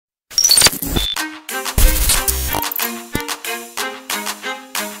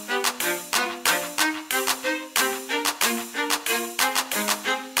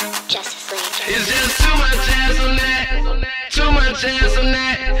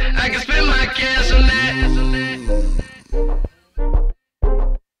cash on that.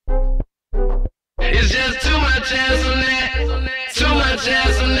 It's just too much ass on that. Too much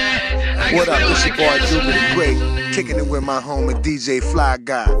ass on that. What up, it's your boy Juvenile the Great, kicking it with my homie DJ Fly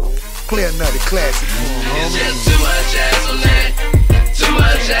Guy. Play another classic. It's just too much ass on that. Too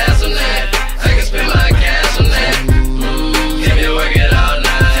much ass on that. I can spend my cash on that. If you work it all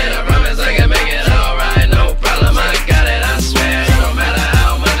night, I promise I can make it alright. No problem, I got it, I swear. No matter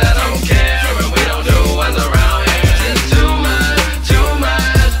how much, I don't care. And we don't do what's around here. It's too much, too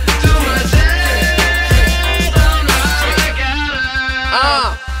much, too much ass on that.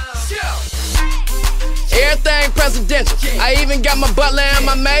 Everything presidential. I even got my butler and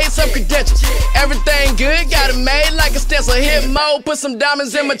my maid some credentials. Everything good, got it made like a stencil. Hit mode, put some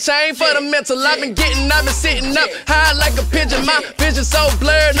diamonds in my chain for the mental. I've been sitting up high like a pigeon. My vision so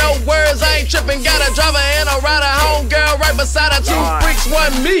blurred, no words, I ain't tripping. Got a driver and a rider, home girl right beside her. Two freaks,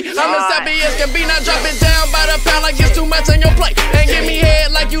 one me. I'm as happy as can be. Now drop it down by the pound like it's too much on your plate. And give me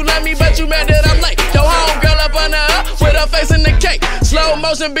head like you love me, but you mad that I'm late. Yo, home girl up under her with her face in the cake. Slow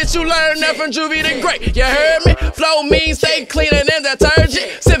motion, bitch, you learn that from Juvie the Great. You heard me? Flow mean, stay cleaner than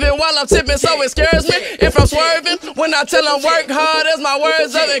detergent. Sipping while I'm tipping, so it scares me. If I'm swerving, when I tell them work hard, that's my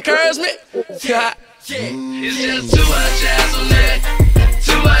words of encouragement. It's just too much ass on that.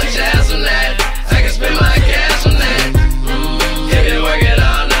 Too much ass on that. I can spend my cash on that. If you work it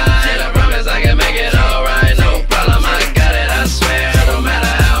all night, I promise I can make it alright. No problem, I got it, I swear. No matter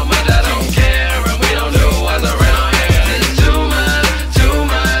how much, I don't care. And we don't do what's around here. It's too much, too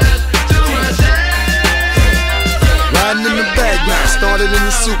much, too much ass. Riding in the background, started in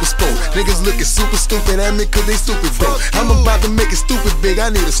the super sport. Niggas looking super stupid at me cause they stupid broke. I'm about to make it stupid big, I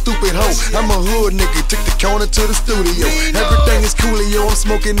need a stupid hoe. I'm a hood nigga, took the corner to the studio. Everything is coolio, I'm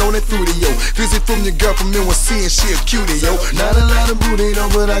smoking on that fruitio. Visit from your girl from NYC and she a cutie, yo. Not a lot of booty though,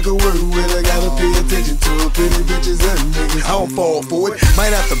 but I can work with. I gotta pay attention to her, pretty bitches and niggas. I don't fall for it,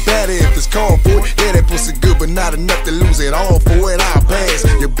 might have to bat it if it's called for it. Yeah, that pussy good, but not enough to lose it all for it. I'll pass.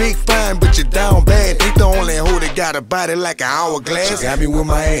 You're big fine, but you're down bad. Ain't the only hoe that got a body like an hourglass. She got me with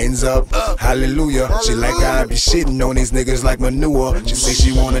my hands up, hallelujah. She like how I be shitting on these niggas like manure. She say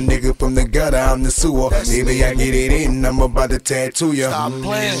she want a nigga from the gutter, I'm the sewer. Baby, I get it in, I'm about to tattoo ya.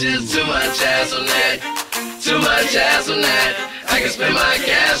 It's just too much ass on that. Too much ass on that. I can spend my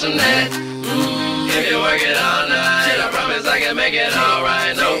cash on that. If you work it all night, I promise I can make it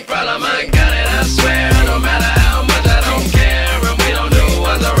alright. No problem, I got